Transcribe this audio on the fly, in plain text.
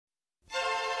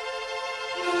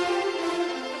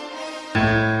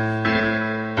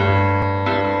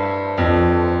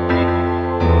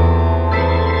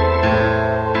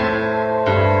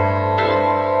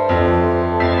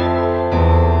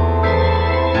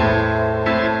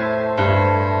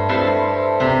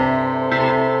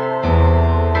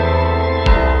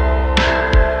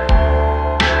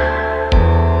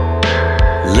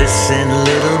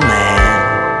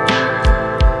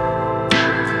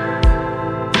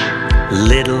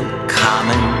little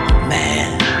common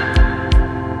man.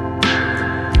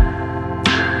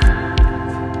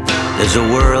 There's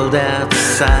a world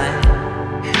outside,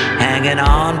 hanging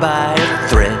on by a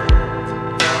thread.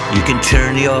 You can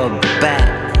turn your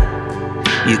back,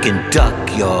 you can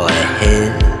duck your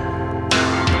head,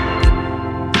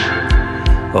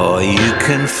 or you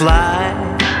can fly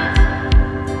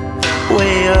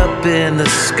way up in the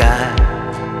sky.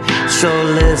 So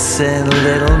listen,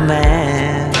 little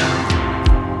man,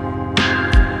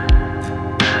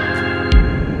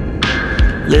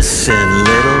 listen,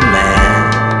 little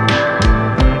man,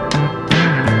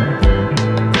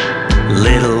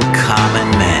 little common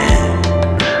man.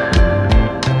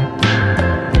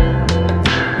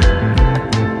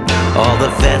 All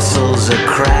the vessels are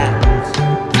cracked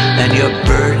and your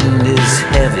burden is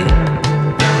heavy.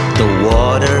 The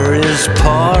water is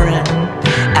pouring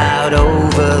out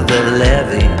over the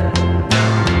levee,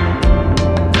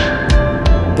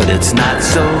 but it's not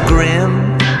so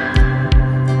grim.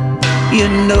 You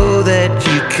know that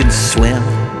you can swim.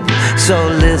 So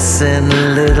listen,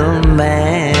 little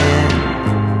man.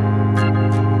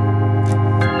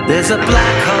 There's a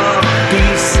black hawk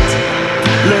beast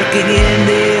lurking in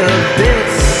the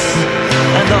abyss,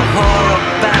 and the whore of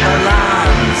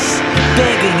Babylon's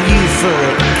begging you for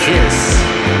a kiss.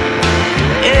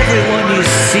 Everyone you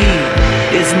see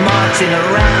is marching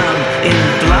around in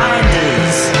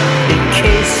blinders in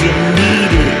case you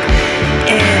needed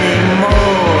any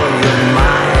more reminders.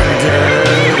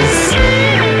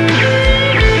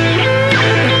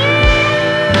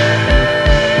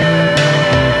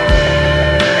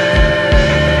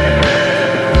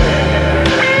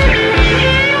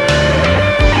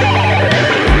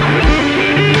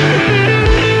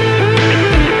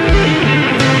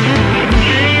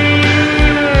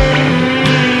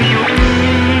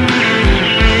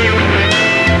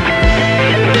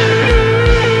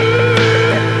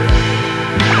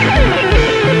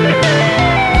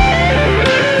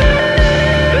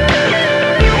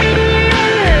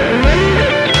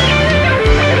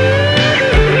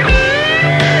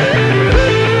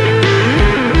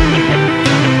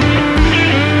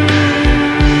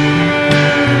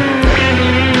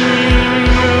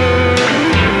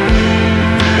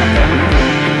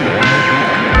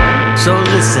 So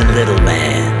listen, little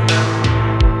man,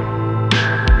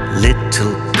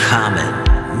 little common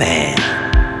man,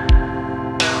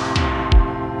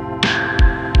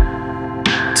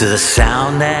 to the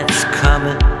sound that's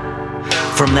coming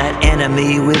from that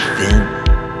enemy within.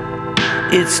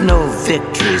 It's no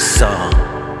victory song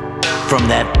from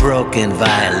that broken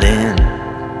violin.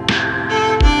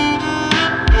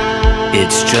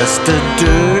 It's just a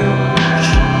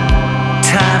dirge,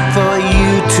 time for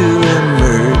you to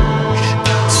emerge.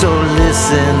 So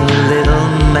listen, little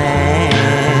man.